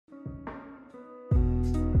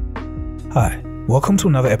Hi, welcome to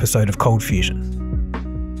another episode of ColdFusion.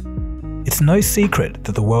 It's no secret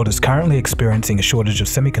that the world is currently experiencing a shortage of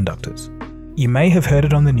semiconductors. You may have heard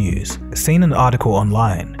it on the news, seen an article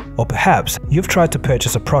online, or perhaps you've tried to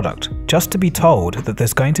purchase a product just to be told that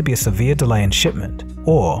there's going to be a severe delay in shipment,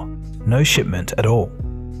 or no shipment at all.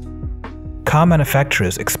 Car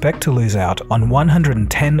manufacturers expect to lose out on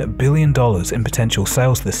 $110 billion in potential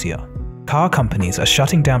sales this year. Car companies are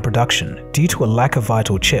shutting down production due to a lack of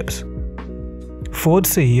vital chips. Ford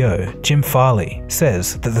CEO Jim Farley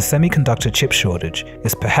says that the semiconductor chip shortage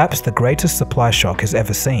is perhaps the greatest supply shock he's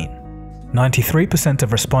ever seen. 93%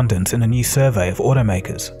 of respondents in a new survey of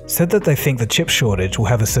automakers said that they think the chip shortage will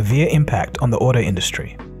have a severe impact on the auto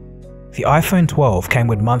industry. The iPhone 12 came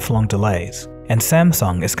with month-long delays, and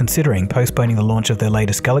Samsung is considering postponing the launch of their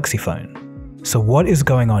latest Galaxy phone. So what is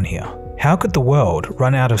going on here? How could the world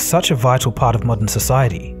run out of such a vital part of modern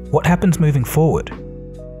society? What happens moving forward?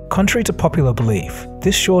 Contrary to popular belief,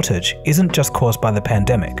 this shortage isn't just caused by the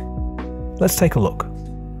pandemic. Let's take a look.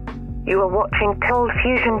 You are watching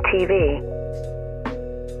ColdFusion TV.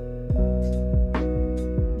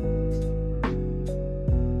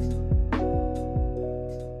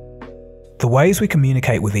 The ways we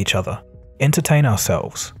communicate with each other, entertain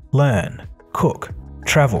ourselves, learn, cook,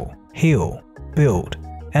 travel, heal, build,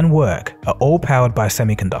 and work are all powered by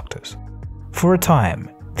semiconductors. For a time,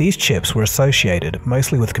 these chips were associated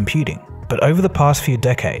mostly with computing, but over the past few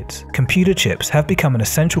decades, computer chips have become an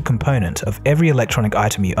essential component of every electronic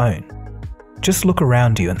item you own. Just look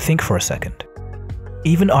around you and think for a second.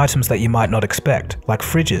 Even items that you might not expect, like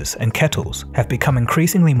fridges and kettles, have become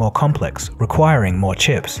increasingly more complex, requiring more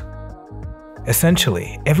chips.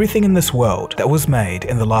 Essentially, everything in this world that was made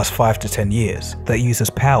in the last 5 to 10 years that uses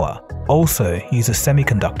power also uses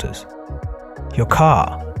semiconductors. Your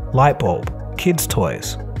car, light bulb, kids'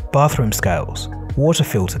 toys, bathroom scales, water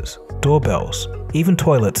filters, doorbells, even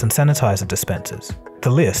toilets and sanitizer dispensers. The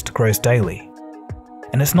list grows daily.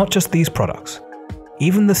 And it's not just these products.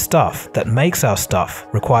 Even the stuff that makes our stuff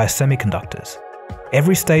requires semiconductors.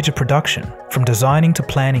 Every stage of production, from designing to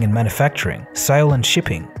planning and manufacturing, sale and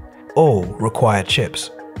shipping, all require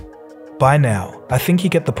chips. By now, I think you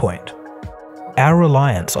get the point. Our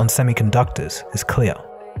reliance on semiconductors is clear.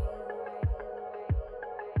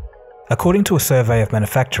 According to a survey of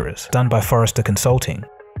manufacturers done by Forrester Consulting,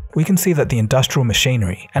 we can see that the industrial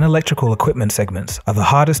machinery and electrical equipment segments are the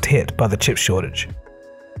hardest hit by the chip shortage.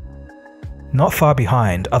 Not far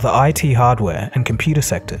behind are the IT hardware and computer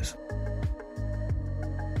sectors.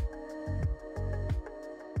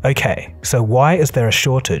 Okay, so why is there a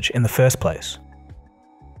shortage in the first place?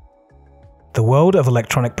 The world of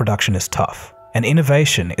electronic production is tough, and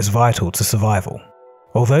innovation is vital to survival.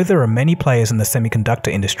 Although there are many players in the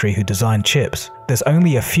semiconductor industry who design chips, there's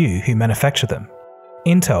only a few who manufacture them.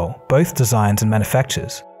 Intel both designs and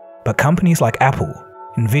manufactures, but companies like Apple,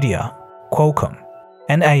 Nvidia, Qualcomm,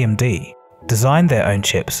 and AMD design their own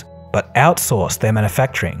chips, but outsource their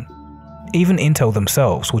manufacturing. Even Intel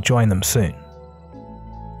themselves will join them soon.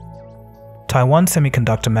 Taiwan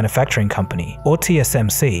Semiconductor Manufacturing Company, or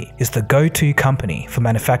TSMC, is the go-to company for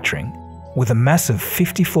manufacturing, with a massive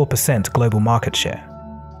 54% global market share.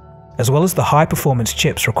 As well as the high-performance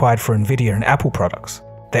chips required for Nvidia and Apple products,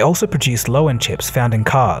 they also produce low-end chips found in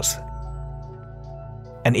cars,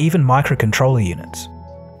 and even microcontroller units.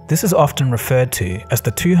 This is often referred to as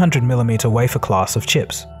the 200mm wafer class of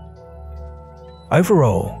chips.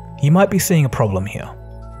 Overall, you might be seeing a problem here.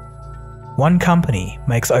 One company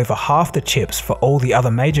makes over half the chips for all the other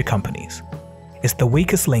major companies. It's the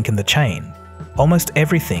weakest link in the chain. Almost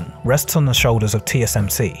everything rests on the shoulders of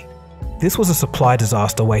TSMC. This was a supply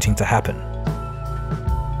disaster waiting to happen.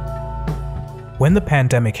 When the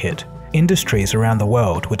pandemic hit, industries around the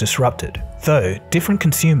world were disrupted, though different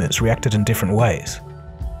consumers reacted in different ways.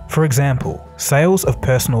 For example, sales of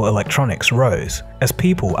personal electronics rose as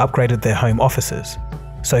people upgraded their home offices,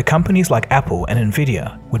 so companies like Apple and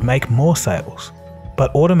Nvidia would make more sales.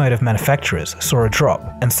 But automotive manufacturers saw a drop,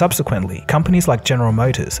 and subsequently companies like General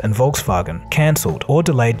Motors and Volkswagen cancelled or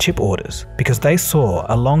delayed chip orders because they saw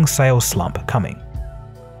a long sales slump coming.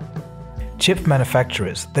 Chip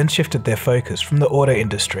manufacturers then shifted their focus from the auto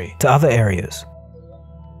industry to other areas.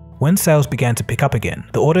 When sales began to pick up again,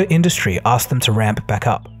 the auto industry asked them to ramp back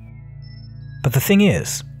up. But the thing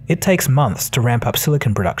is, it takes months to ramp up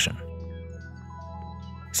silicon production.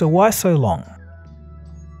 So why so long?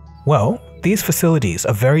 Well, these facilities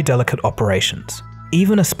are very delicate operations.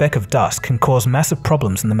 Even a speck of dust can cause massive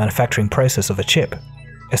problems in the manufacturing process of a chip.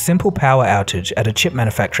 A simple power outage at a chip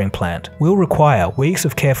manufacturing plant will require weeks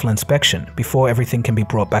of careful inspection before everything can be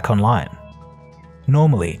brought back online.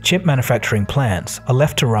 Normally, chip manufacturing plants are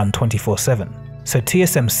left to run 24/7, so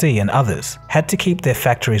TSMC and others had to keep their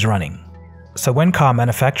factories running. So when car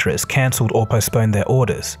manufacturers cancelled or postponed their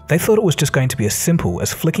orders, they thought it was just going to be as simple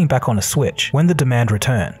as flicking back on a switch when the demand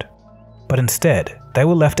returned. But instead, they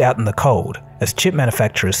were left out in the cold as chip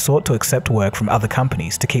manufacturers sought to accept work from other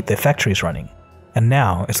companies to keep their factories running. And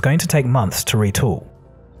now it's going to take months to retool.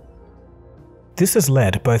 This has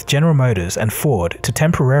led both General Motors and Ford to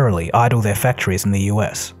temporarily idle their factories in the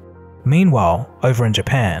US. Meanwhile, over in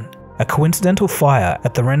Japan, a coincidental fire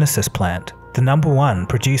at the Renesas plant, the #1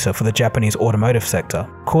 producer for the Japanese automotive sector,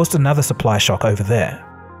 caused another supply shock over there.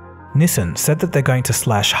 Nissan said that they're going to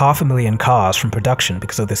slash 500,000 cars from production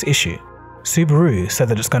because of this issue. Subaru said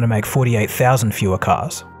that it's going to make 48,000 fewer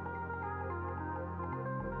cars.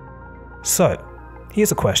 So,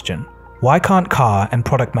 here's a question. Why can't car and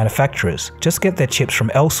product manufacturers just get their chips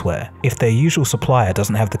from elsewhere if their usual supplier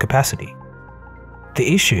doesn't have the capacity?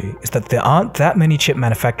 The issue is that there aren't that many chip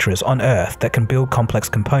manufacturers on Earth that can build complex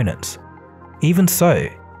components. Even so,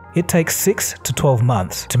 it takes 6 to 12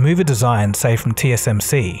 months to move a design, say from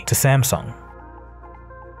TSMC to Samsung.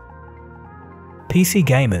 PC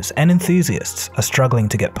gamers and enthusiasts are struggling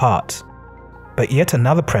to get parts. But yet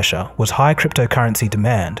another pressure was high cryptocurrency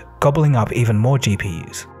demand, gobbling up even more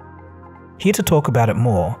GPUs. Here to talk about it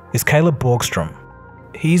more is Caleb Borgstrom.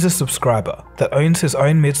 He's a subscriber that owns his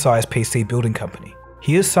own mid-sized PC building company.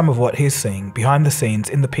 Here's some of what he's seeing behind the scenes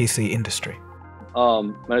in the PC industry. My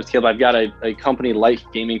name is Caleb. I've got a company like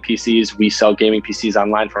Gaming PCs. We sell gaming PCs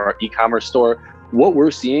online for our e-commerce store. What we're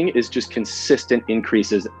seeing is just consistent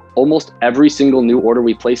increases. Almost every single new order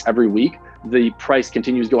we place every week, the price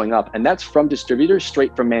continues going up, and that's from distributors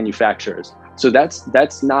straight from manufacturers. So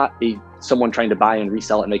that's not someone trying to buy and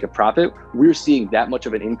resell it and make a profit. We're seeing that much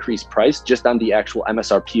of an increased price just on the actual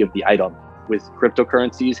MSRP of the item. With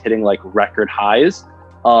cryptocurrencies hitting like record highs,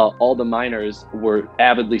 all the miners were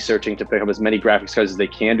avidly searching to pick up as many graphics cards as they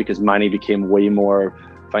can because mining became way more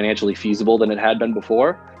financially feasible than it had been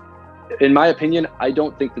before. In my opinion, I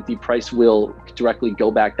don't think that the price will directly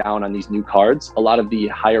go back down on these new cards. A lot of the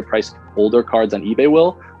higher priced older cards on eBay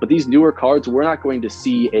will, but these newer cards, we're not going to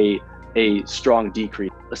see a strong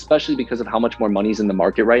decrease, especially because of how much more money's in the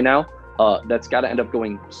market right now. That's got to end up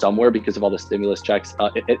going somewhere because of all the stimulus checks.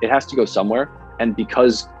 It has to go somewhere. And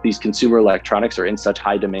because these consumer electronics are in such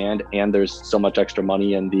high demand and there's so much extra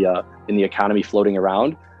money in the economy floating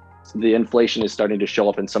around, the inflation is starting to show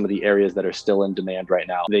up in some of the areas that are still in demand right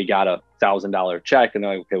now. They got a $1,000 check and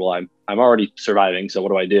they're like, okay, well, I'm already surviving, so what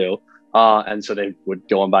do I do? And so they would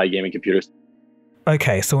go and buy gaming computers.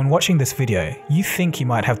 Okay, so in watching this video, you think you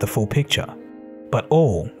might have the full picture, but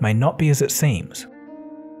all may not be as it seems.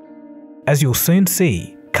 As you'll soon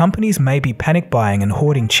see, companies may be panic buying and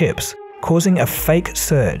hoarding chips, causing a fake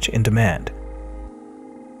surge in demand.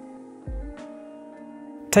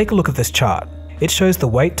 Take a look at this chart. It shows the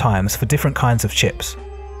wait times for different kinds of chips.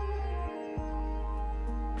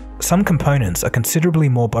 Some components are considerably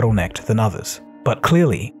more bottlenecked than others, but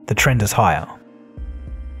clearly the trend is higher.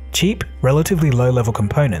 Cheap, relatively low-level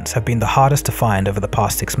components have been the hardest to find over the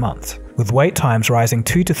past 6 months, with wait times rising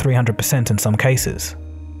 200 to 300% in some cases.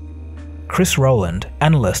 Chris Rowland,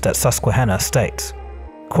 analyst at Susquehanna, states,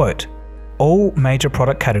 quote, "All major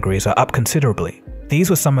product categories are up considerably. These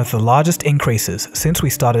were some of the largest increases since we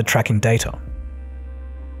started tracking data."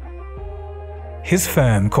 His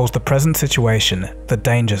firm calls the present situation the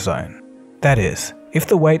danger zone. That is, if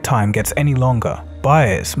the wait time gets any longer,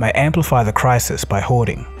 buyers may amplify the crisis by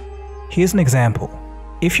hoarding. Here's an example.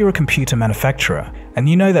 If you're a computer manufacturer and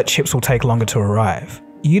you know that chips will take longer to arrive,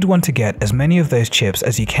 you'd want to get as many of those chips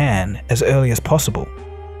as you can as early as possible.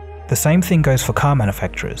 The same thing goes for car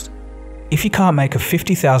manufacturers. If you can't make a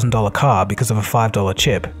 $50,000 car because of a $5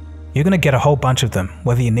 chip, you're going to get a whole bunch of them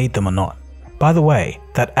whether you need them or not. By the way,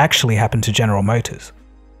 that actually happened to General Motors.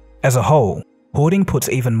 As a whole, hoarding puts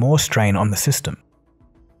even more strain on the system.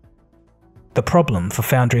 The problem for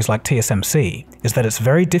foundries like TSMC is that it's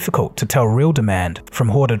very difficult to tell real demand from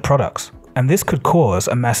hoarded products, and this could cause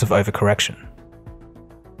a massive overcorrection.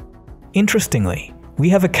 Interestingly, we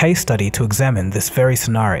have a case study to examine this very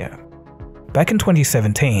scenario. Back in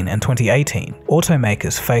 2017 and 2018,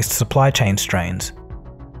 automakers faced supply chain strains.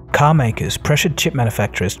 Car makers pressured chip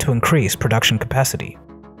manufacturers to increase production capacity.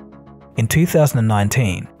 In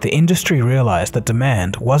 2019, the industry realized that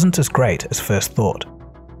demand wasn't as great as first thought.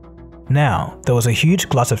 Now, there was a huge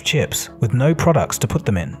glut of chips with no products to put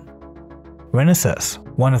them in. Renesas,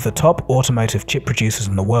 one of the top automotive chip producers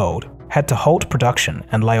in the world, had to halt production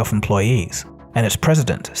and lay off employees, and its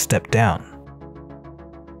president stepped down.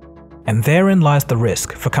 And therein lies the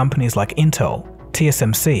risk for companies like Intel,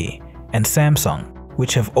 TSMC, and Samsung,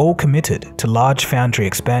 which have all committed to large foundry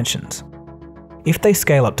expansions. If they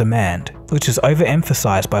scale up demand, which is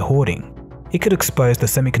overemphasized by hoarding, it could expose the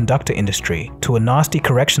semiconductor industry to a nasty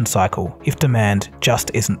correction cycle if demand just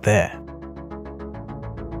isn't there.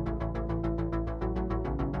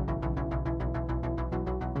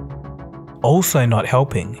 Also not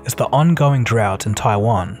helping is the ongoing drought in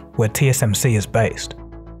Taiwan, where TSMC is based.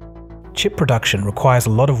 Chip production requires a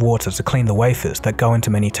lot of water to clean the wafers that go into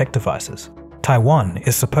many tech devices. Taiwan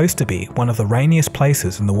is supposed to be one of the rainiest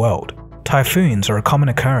places in the world. Typhoons are a common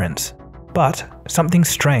occurrence, but something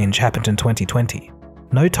strange happened in 2020.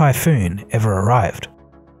 No typhoon ever arrived.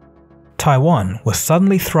 Taiwan was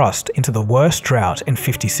suddenly thrust into the worst drought in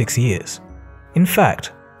 56 years. In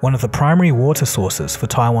fact, one of the primary water sources for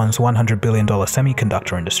Taiwan's $100 billion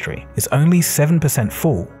semiconductor industry is only 7%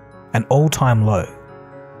 full, an all-time low.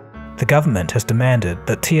 The government has demanded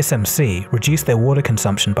that TSMC reduce their water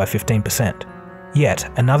consumption by 15%,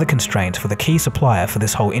 yet another constraint for the key supplier for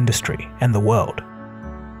this whole industry and the world.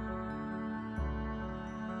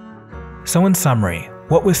 So in summary,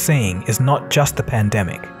 what we're seeing is not just the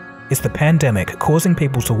pandemic. It's the pandemic causing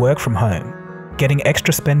people to work from home, getting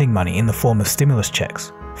extra spending money in the form of stimulus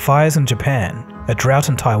checks, fires in Japan, a drought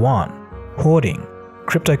in Taiwan, hoarding,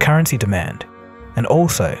 cryptocurrency demand, and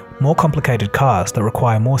also more complicated cars that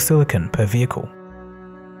require more silicon per vehicle.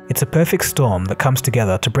 It's a perfect storm that comes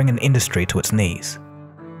together to bring an industry to its knees.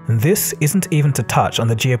 And this isn't even to touch on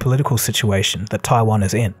the geopolitical situation that Taiwan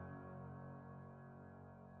is in.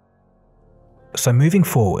 So moving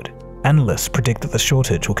forward, analysts predict that the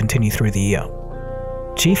shortage will continue through the year.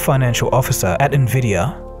 Chief Financial Officer at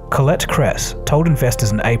Nvidia, Colette Kress, told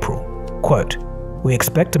investors in April, quote, "We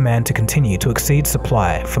expect demand to continue to exceed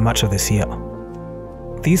supply for much of this year."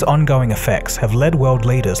 These ongoing effects have led world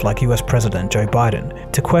leaders like US President Joe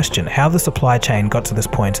Biden to question how the supply chain got to this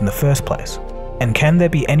point in the first place, and can there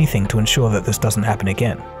be anything to ensure that this doesn't happen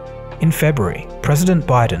again? In February, President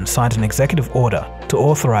Biden signed an executive order to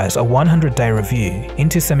authorize a 100-day review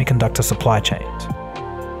into semiconductor supply chains.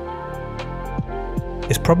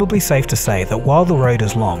 It's probably safe to say that while the road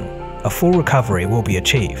is long, a full recovery will be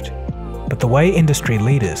achieved. But the way industry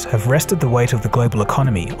leaders have rested the weight of the global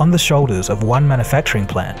economy on the shoulders of one manufacturing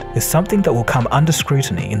plant is something that will come under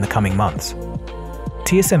scrutiny in the coming months.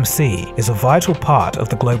 TSMC is a vital part of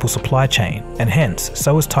the global supply chain, and hence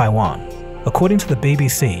so is Taiwan. According to the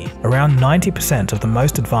BBC, around 90% of the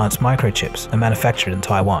most advanced microchips are manufactured in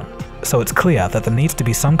Taiwan, so it's clear that there needs to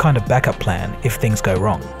be some kind of backup plan if things go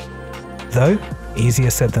wrong. Though, easier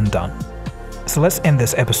said than done. So let's end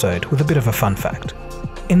this episode with a bit of a fun fact.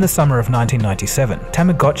 In the summer of 1997,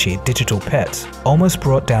 Tamagotchi digital pets almost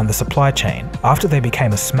brought down the supply chain after they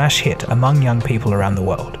became a smash hit among young people around the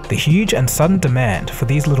world. The huge and sudden demand for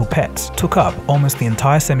these little pets took up almost the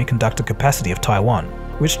entire semiconductor capacity of Taiwan,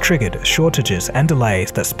 which triggered shortages and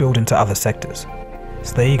delays that spilled into other sectors.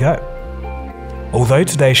 So there you go. Although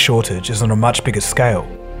today's shortage is on a much bigger scale,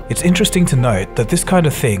 it's interesting to note that this kind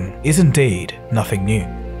of thing is indeed nothing new.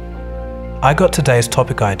 I got today's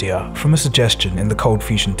topic idea from a suggestion in the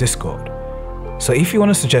ColdFusion Discord, so if you want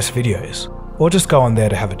to suggest videos, or just go on there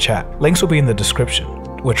to have a chat, links will be in the description.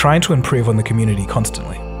 We're trying to improve on the community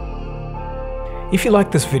constantly. If you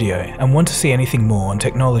like this video and want to see anything more on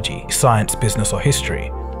technology, science, business or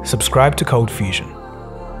history, subscribe to ColdFusion.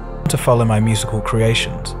 To follow my musical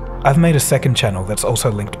creations, I've made a second channel that's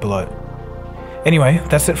also linked below. Anyway,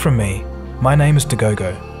 that's it from me. My name is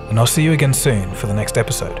Dagogo, and I'll see you again soon for the next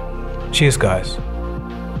episode. Cheers guys.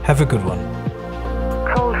 Have a good one.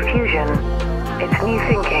 ColdFusion. It's new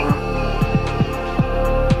thinking.